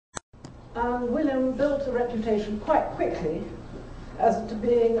And William built a reputation quite quickly as to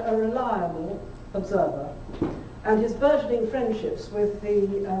being a reliable observer. And his burgeoning friendships with the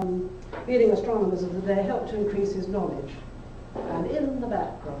leading astronomers of the day helped to increase his knowledge. And in the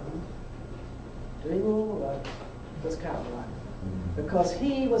background, doing all the work, was Caroline. Because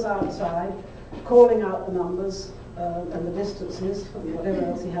he was outside calling out the numbers and the distances and whatever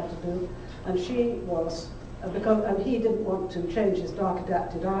else he had to do. And she was, and he didn't want to change his dark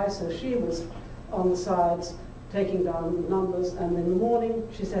adapted eye, so she was on the sides taking down the numbers, and in the morning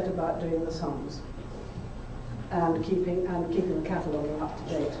she set about doing the sums and keeping the catalogue up to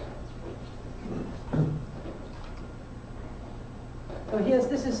date. So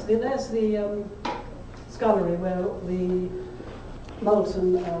there's the scullery where the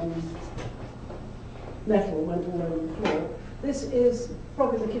molten metal went all over the floor. This is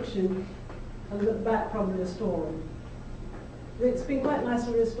probably the kitchen, and at the back probably a storeroom. It's been quite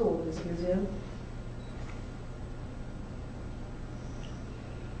nicely restored, this museum.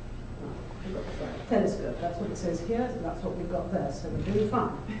 We've got the telescope, that's what it says here, and that's what we've got there, so we're doing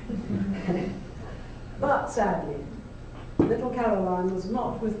fine. But sadly, little Caroline was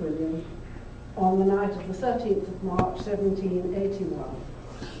not with William on the night of the 13th of March, 1781.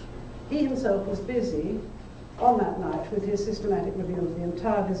 He himself was busy on that night with his systematic review of the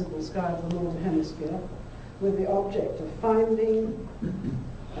entire visible sky of the northern hemisphere, with the object of finding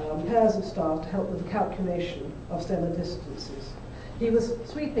pairs of stars to help with the calculation of stellar distances. He was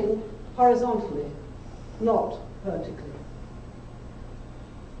sweeping horizontally, not vertically.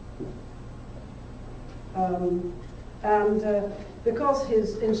 Because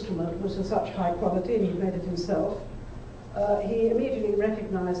his instrument was of such high quality, and he made it himself, he immediately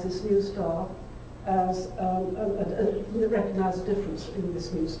recognized this new star as recognized a difference in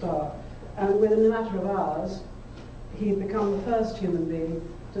this new star. And within a matter of hours, he'd become the first human being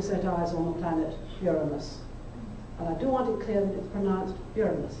to set eyes on the planet Uranus. And I do want it clear that it's pronounced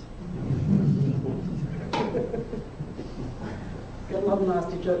Uranus. Get a lot of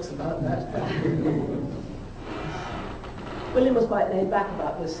nasty jokes about that. William was quite laid back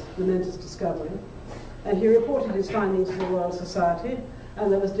about this momentous discovery, and he reported his findings to the Royal Society,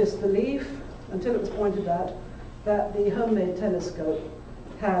 and there was disbelief until it was pointed out that the homemade telescope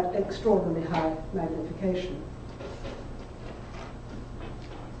had extraordinarily high magnification.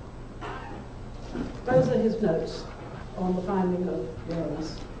 Those are his notes on the finding of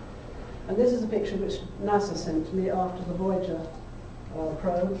Uranus. And this is a picture which NASA sent to me after the Voyager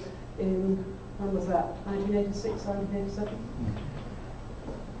probe in, when was that, 1986, 1987?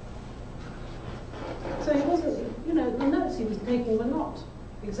 So he wasn't, you know, the notes he was taking were not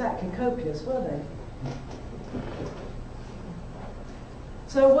exactly copious, were they?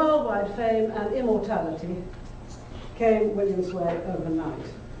 So worldwide fame and immortality came William's way overnight.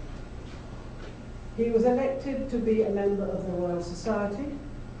 He was elected to be a member of the Royal Society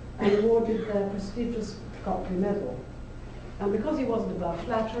and awarded their prestigious Copley Medal. And because he wasn't above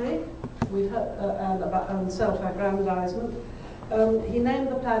flattery and self-aggrandizement, he named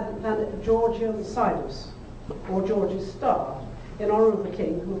the planet Georgium Sidus, or George's star, in honor of the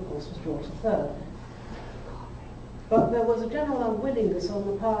king, who of course was George III. But there was a general unwillingness on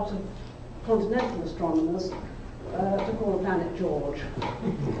the part of continental astronomers to call the planet George.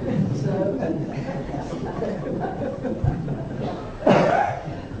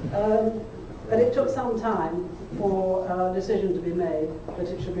 But it took some time for a decision to be made that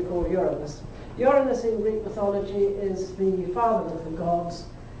it should be called Uranus. Uranus in Greek mythology is the father of the gods,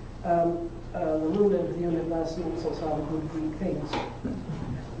 the ruler of the universe, and also other good Greek things.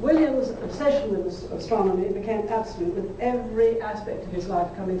 William's obsession with astronomy became absolute, with every aspect of his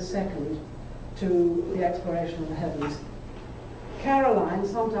life coming second to the exploration of the heavens. Caroline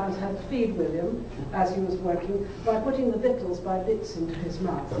sometimes had to feed William as he was working by putting the victuals by bits into his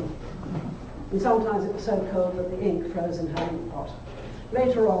mouth. And sometimes it was so cold that the ink froze in her ink pot.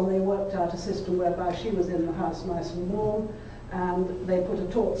 Later on, they worked out a system whereby she was in the house nice and warm, and they put a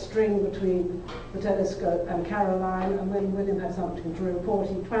taut string between the telescope and Caroline, and when William had something to report,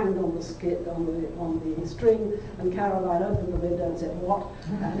 he twanged on the skit on the string, and Caroline opened the window and said, "What?"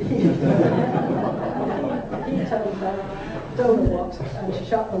 And he told her, "Told her what?" and she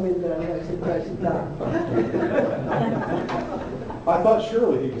shut the window and wrote it down. I thought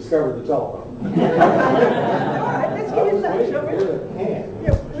surely he discovered the telephone. All right, let's give him that, shall we?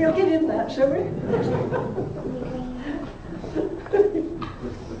 Yeah, we'll give him that, shall we?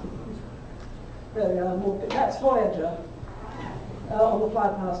 There we are, that's Voyager on the fly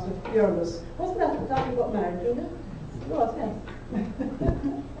past of Uranus. Wasn't that the time you got married, Julia? It was, yes.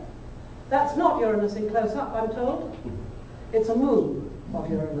 That's not Uranus in close-up, I'm told. It's a moon of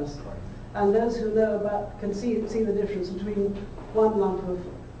Uranus. And those who know about can see the difference between one lump of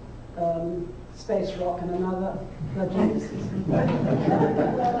space rock and another.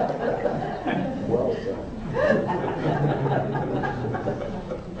 Well said.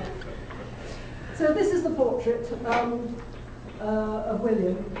 So this is the portrait of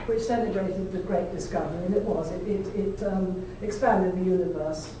William, which celebrated the great discovery, and it was. It expanded the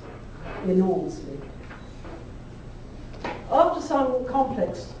universe enormously. After some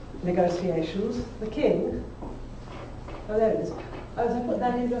complex negotiations, the king, oh there it is, I put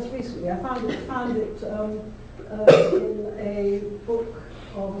that in just recently. I found it in a book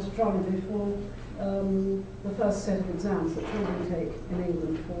of astronomy for the first set of exams that children take in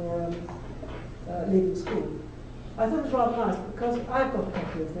England for leaving school. I thought it was rather nice because I've got a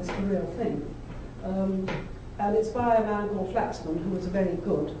copy of this, the real thing. And it's by a man called Flaxman, who was a very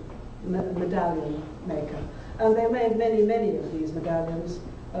good medallion maker. And they made many, many of these medallions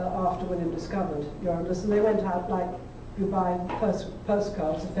after William discovered Uranus, and they went out like you buy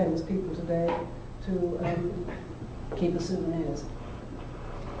postcards of famous people today to keep as souvenirs.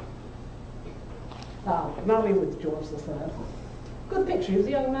 Now we're with George III. Good picture, he was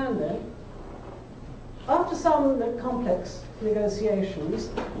a young man then. After some complex negotiations,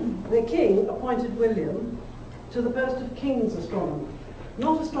 the king appointed William to the post of King's Astronomer,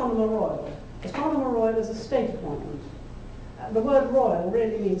 not Astronomer Royal. Astronomer Royal is a state appointment. The word royal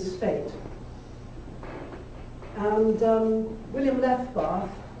really means state. And William left Bath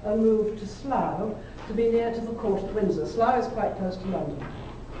and moved to Slough to be near to the court at Windsor. Slough is quite close to London.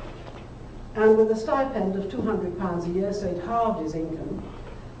 And with a stipend of £200 a year, so he'd halved his income,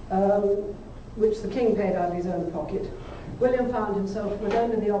 which the king paid out of his own pocket, William found himself with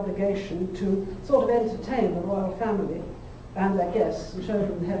only the obligation to sort of entertain the royal family and their guests and show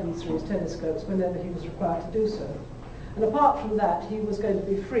them the heavens through his telescopes whenever he was required to do so. And apart from that, he was going to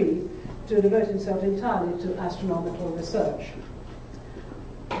be free to devote himself entirely to astronomical research.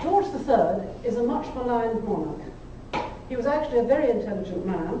 George III is a much maligned monarch. He was actually a very intelligent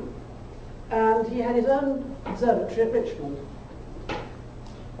man, and he had his own observatory at Richmond.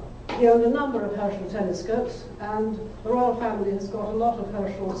 He owned a number of Herschel telescopes, and the royal family has got a lot of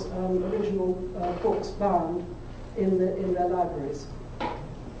Herschel's original books bound in their libraries.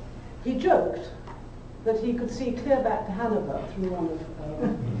 He joked that he could see clear back to Hanover through one of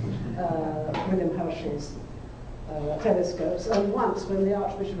William Herschel's telescopes, and once when the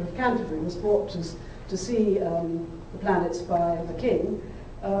Archbishop of Canterbury was brought to see the planets by the king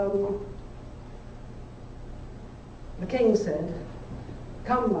said,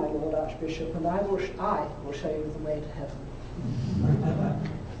 "Come, my Lord Archbishop, and I will show you the way to heaven."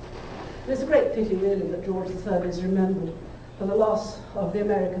 It's a great pity, really, that George III is remembered for the loss of the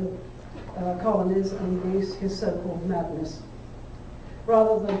American colonies and his so-called madness,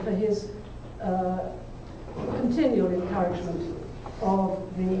 rather than for his continual encouragement of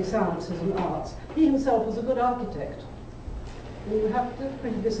the sciences and arts. He himself was a good architect, and you have to, a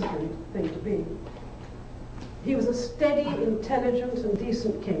pretty disciplined thing to be. He was a steady, intelligent and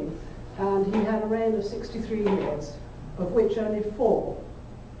decent king, and he had a reign of 63 years, of which only 4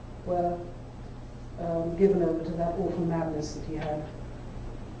 were given over to that awful madness that he had.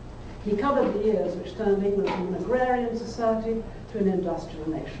 He covered the years which turned England from an agrarian society to an industrial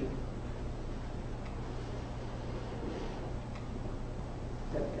nation.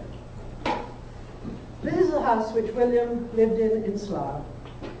 There we go. This is the house which William lived in Slough.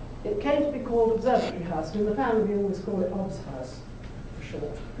 It came to be called Observatory House, and in the family we always call it Ob's House, for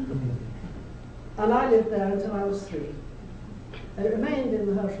short. And I lived there until I was 3. And it remained in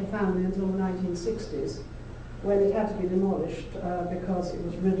the Herschel family until the 1960s, when it had to be demolished because it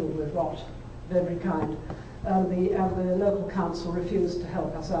was riddled with rot of every kind. And the local council refused to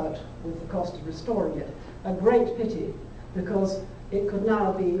help us out with the cost of restoring it. A great pity, because it could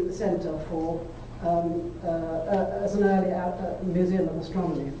now be the centre for, as an early museum of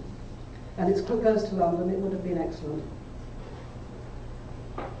astronomy. And it's close to London, it would have been excellent.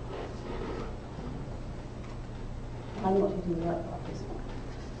 I'm not hitting the right part, is it?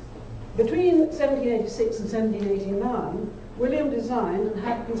 Between 1786 and 1789, William designed and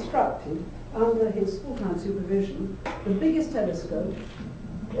had constructed, under his full-time supervision, the biggest telescope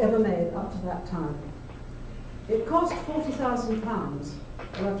ever made up to that time. It cost £40,000,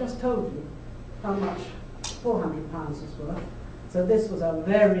 and I've just told you how much £400 is worth. So this was a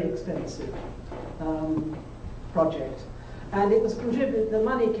very expensive project. And it was contributed, the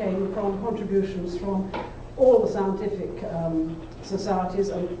money came from contributions from all the scientific societies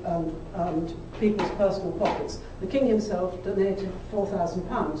and people's personal pockets. The king himself donated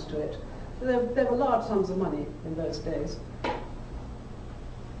 £4,000 to it. There were large sums of money in those days.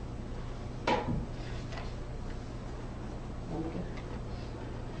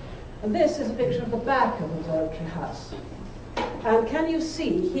 And this is a picture of the back of the observatory house. And can you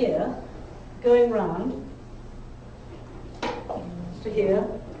see here, going round to here,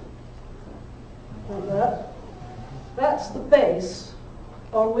 like that, that's the base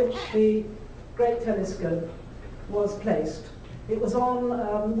on which the great telescope was placed. It was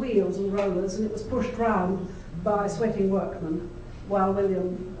on wheels and rollers, and it was pushed round by sweating workmen while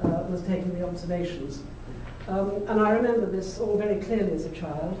William was taking the observations. And I remember this all very clearly as a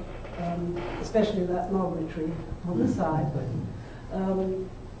child, especially that mulberry tree on the side.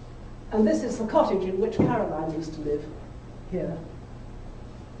 And this is the cottage in which Caroline used to live, here.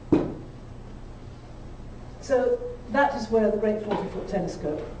 So that is where the great 40-foot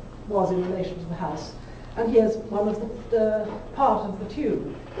telescope was in relation to the house. And here's one of the part of the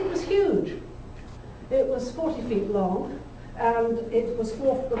tube. It was huge. It was 40 feet long, and it was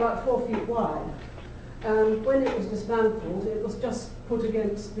about 4 feet wide. And when it was dismantled, it was just put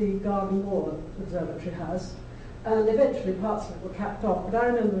against the garden wall of the observatory house. And eventually parts of it were capped off. But I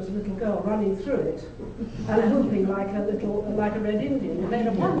remember as a little girl running through it and whooping like a red Indian. It made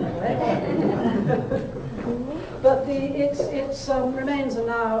a wonderful echo. But its remains are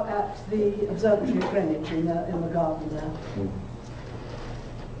now at the Observatory of Greenwich in the garden there.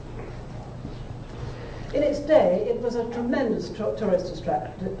 In its day, it was a tremendous tourist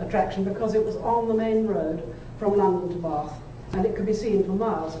attraction because it was on the main road from London to Bath, and it could be seen for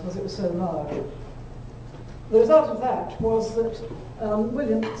miles because it was so large. The result of that was that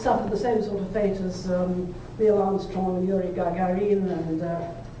William suffered the same sort of fate as Neil Armstrong and Yuri Gagarin and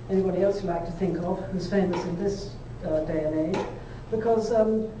anybody else you like to think of who's famous in this day and age, because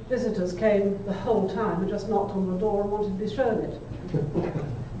visitors came the whole time and just knocked on the door and wanted to be shown it.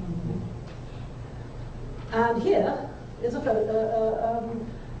 And here is an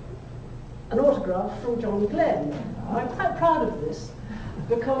autograph from John Glenn. I'm quite proud of this,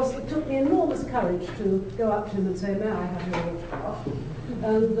 because it took me enormous courage to go up to him and say, may I have your autograph?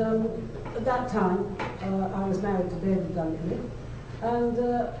 And at that time, I was married to David Dunkley, and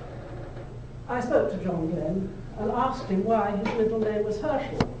I spoke to John Glenn and asked him why his middle name was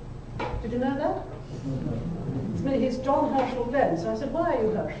Herschel. Did you know that? He's John Herschel Glenn. So I said, why are you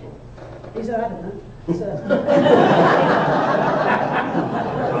Herschel? He said, I don't know. So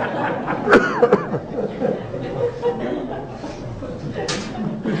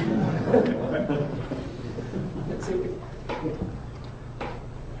let's see.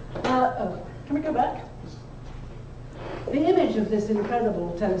 Can we go back? The image of this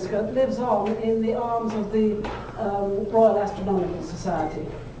incredible telescope lives on in the arms of the Royal Astronomical Society.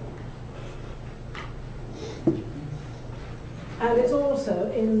 And it's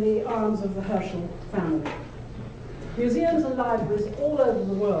also in the arms of the Herschel family. Museums and libraries all over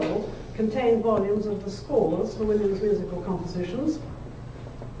the world contain volumes of the scores for William's musical compositions,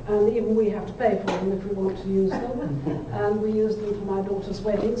 and even we have to pay for them if we want to use them. And we used them for my daughter's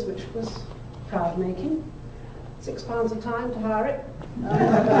weddings, which was proud-making. £6 a time to hire it.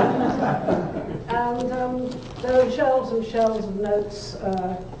 And there are shelves and shelves of notes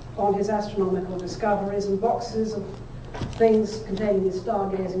on his astronomical discoveries and boxes of things containing his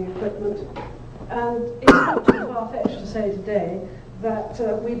stargazing equipment. And it's not too far-fetched to say today that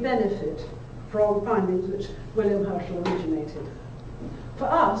we benefit from findings which William Herschel originated. For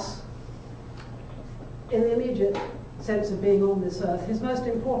us, in the immediate sense of being on this earth, his most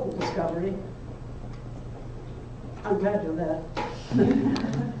important discovery, I'm glad you're there,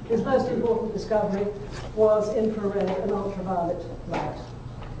 his most important discovery was infrared and ultraviolet light.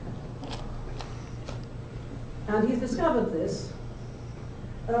 And he's discovered this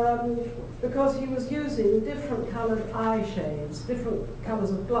because he was using different coloured eye shades, different colours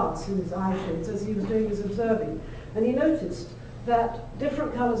of glass in his eye shades as he was doing his observing. And he noticed that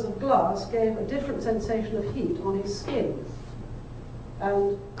different colours of glass gave a different sensation of heat on his skin.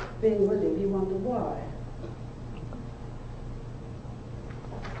 And being William, he wondered why.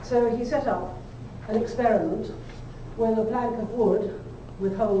 So he set up an experiment with a plank of wood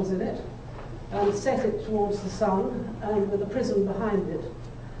with holes in it, and set it towards the sun, and with a prism behind it,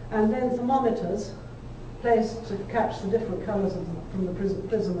 and then thermometers placed to catch the different colours from the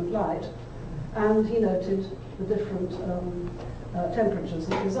prism of light, and he noted the different temperatures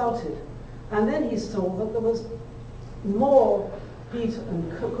that resulted. And then he saw that there was more heat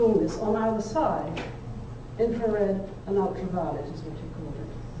and coolness on either side. Infrared and ultraviolet is what he called it.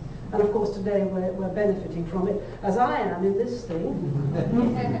 And of course today we're benefiting from it, as I am in this thing.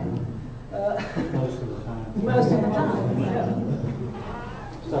 Most of the time. Most of the time, yeah.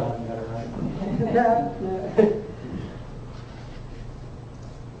 Still haven't got it right. No.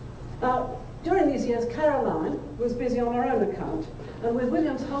 Now, During these years, Caroline was busy on her own account, and with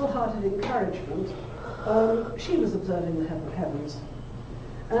William's wholehearted encouragement, she was observing the heavens.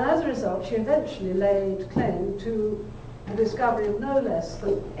 And as a result, she eventually laid claim to the discovery of no less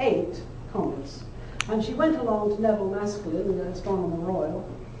than 8 comets. And she went along to Neville Maskelyne, the Astronomer Royal.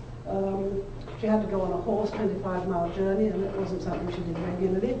 She had to go on a horse, 25-mile journey, and it wasn't something she did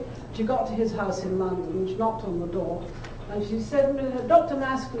regularly. She got to his house in London, and she knocked on the door, and she said, Dr.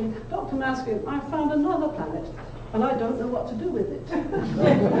 Maskelyne, I found another planet, and I don't know what to do with it.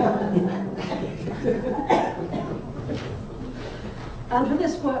 And for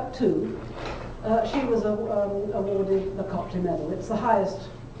this work, too, she was awarded the Copley Medal. It's the highest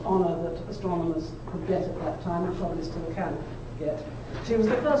honour that astronomers could get at that time, and probably still can get. She was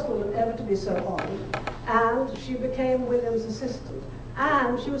the first woman ever to be so honoured, and she became William's assistant.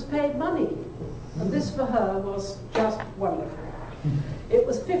 And she was paid money. And this for her was just wonderful. It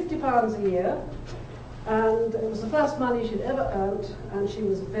was £50 a year, and it was the first money she'd ever earned, and she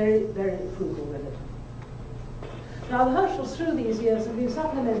was very, very frugal with it. Now, the Herschels through these years have been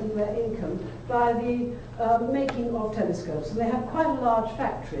supplementing their income by the making of telescopes. And they had quite a large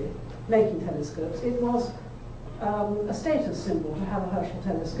factory making telescopes. It was a status symbol to have a Herschel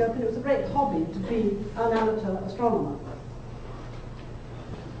telescope, and it was a great hobby to be an amateur astronomer.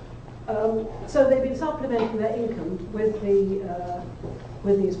 So they've been supplementing their income with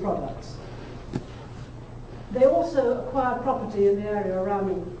these products. They also acquired property in the area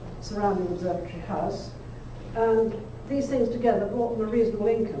surrounding the observatory house, and these things together brought them a reasonable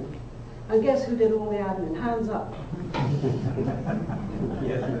income. And guess who did all the admin? Hands up.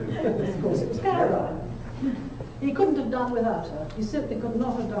 Of course, it was Caroline. He couldn't have done without her. He simply could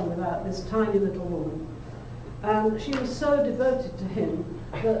not have done without this tiny little woman. And she was so devoted to him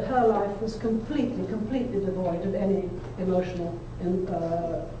that her life was completely devoid of any emotional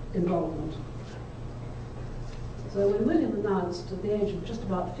involvement. So when William announced at the age of just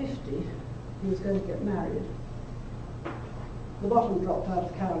about 50 he was going to get married, the bottom dropped out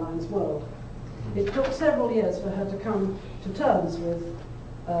of Caroline's world. It took several years for her to come to terms with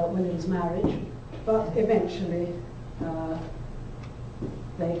William's marriage, but eventually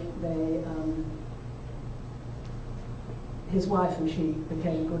his wife and she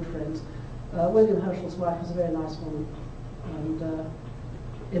became good friends. William Herschel's wife was a very nice woman, and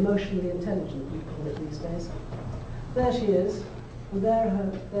emotionally intelligent, we call it these days. There she is, and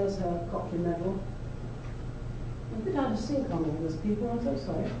there's her Copley Medal. I'm a bit out of sync on all this, people, I'm so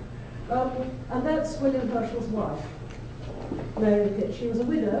sorry. And that's William Herschel's wife, Mary Pitt. She was a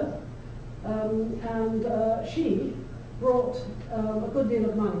widow, and she brought a good deal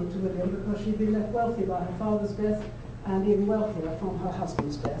of money to William because she'd been left wealthy by her father's death and even wealthier from her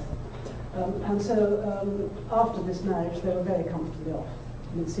husband's death. And so after this marriage, they were very comfortably off,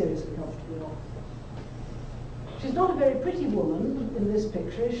 I mean seriously comfortably off. She's not a very pretty woman in this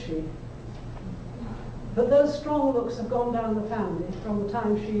picture, is she? But those strong looks have gone down the family from the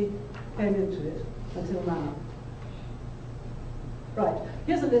time she came into it until now. Right,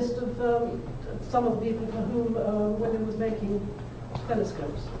 here's a list of some of the people for whom William was making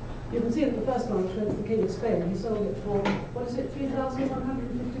telescopes. You can see that the first one, which went to the King of Spain, he sold it for, what is it,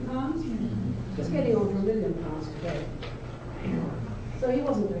 £3,150? It's getting on for £1 million today. So he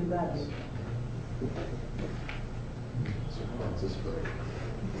wasn't doing badly. Francis Drake.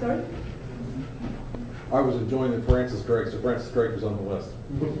 Sorry? I was enjoying the Francis Drake, so Francis Drake was on the list.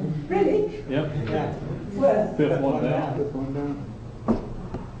 Really? Yep. Yeah. Where? Fifth one down.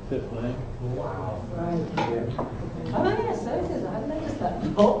 Fifth leg. Wow. Right. Yeah. Oh, yes, so it is. I hadn't noticed that.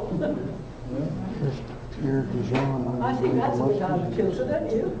 Oh. I think that's a bit out of kilter,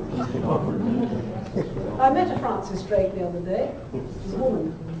 don't you? I met a Francis Drake the other day. She was a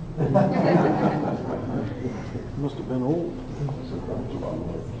woman. Must have been old.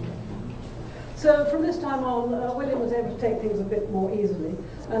 So from this time on, William was able to take things a bit more easily,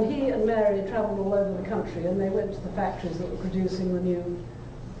 and he and Mary travelled all over the country, and they went to the factories that were producing the new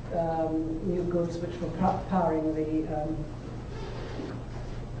goods which were powering the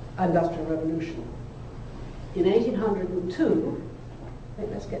Industrial Revolution. In 1802, I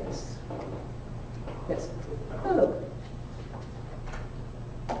think let's get this. Yes. Oh look.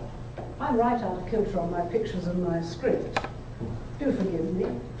 I'm right out of kilter on my pictures and my script. Do forgive me.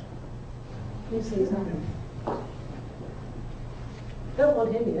 These things happen. Don't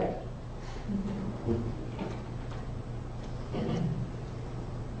want him yet.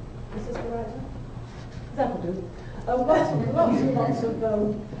 Is this the right one? That'll do. Lots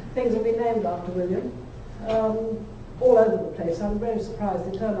of things have been named after William, all over the place. I'm very surprised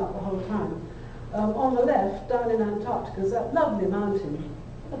they turn up the whole time. On the left, down in Antarctica, is that lovely mountain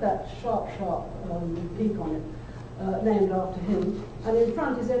had that sharp peak on it, named after him. And in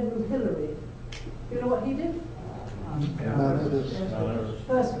front is Edmund Hillary. You know what he did?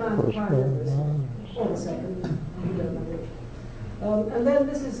 First man to find Everest, or the second, you don't know which. And then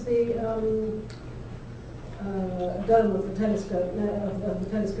this is the dome of the telescope,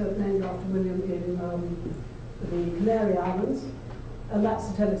 named after William in the Canary Islands, and that's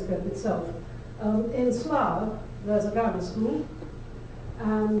the telescope itself. In Slough, there's a grammar school,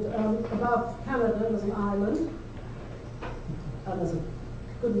 and above Canada there's an island, and there's a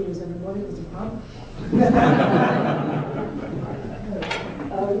good news, everybody, there's a pub.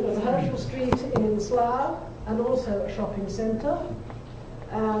 There's a Herschel Street in Slough, and also a shopping centre.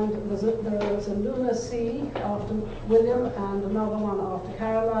 And there's a lunar sea after William, and another one after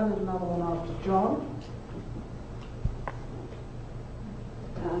Caroline, and another one after John.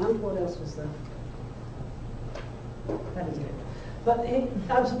 And what else was there? That is it. But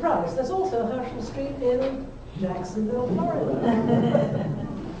I'm surprised. There's also a Herschel Street in Jacksonville, Florida.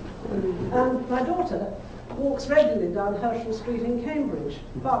 And my daughter walks regularly down Herschel Street in Cambridge,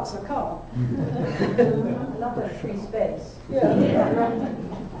 parks her car. Love that free space. Yeah.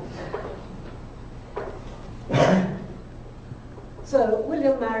 So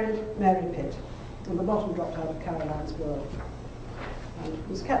William married Mary Pitt, and the bottom dropped out of Caroline's world. And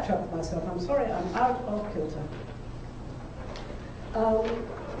let's catch up with myself. I'm sorry, I'm out of kilter.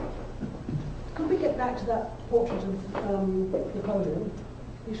 Could we get back to that portrait of Napoleon?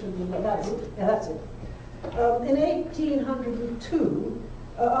 You should be that's it. Yeah, that's it. In 1802,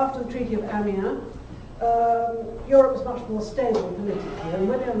 after the Treaty of Amiens, Europe was much more stable politically, and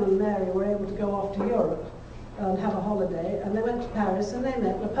William and Mary were able to go off to Europe and have a holiday, and they went to Paris and they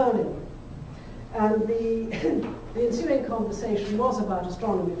met Napoleon. And the ensuing conversation was about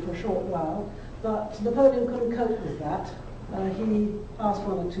astronomy for a short while, but Napoleon couldn't cope with that. He asked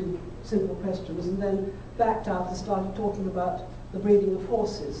one or two simple questions and then backed out and started talking about the breeding of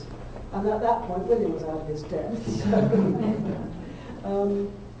horses. And at that point, William was out of his depth.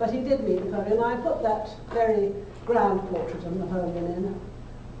 But he did meet Napoleon. I put that very grand portrait of Napoleon in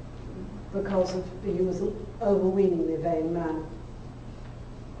because he was an overweeningly vain man.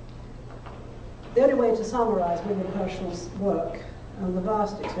 The only way to summarize William Herschel's work and the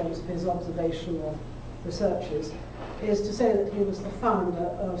vast extent of his observational researches is to say that he was the founder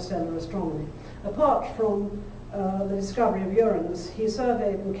of stellar astronomy. Apart from the discovery of Uranus, he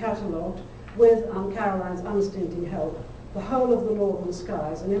surveyed and catalogued, with Caroline's unstinting help, the whole of the northern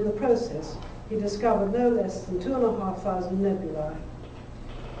skies, and in the process he discovered no less than 2,500 nebulae.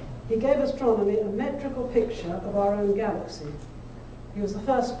 He gave astronomy a metrical picture of our own galaxy. He was the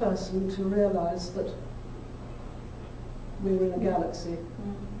first person to realize that we were in a galaxy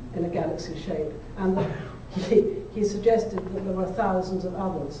shape, and that he suggested that there were thousands of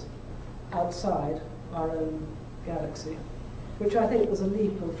others outside our own galaxy, which I think was a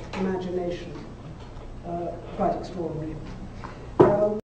leap of imagination, quite extraordinary.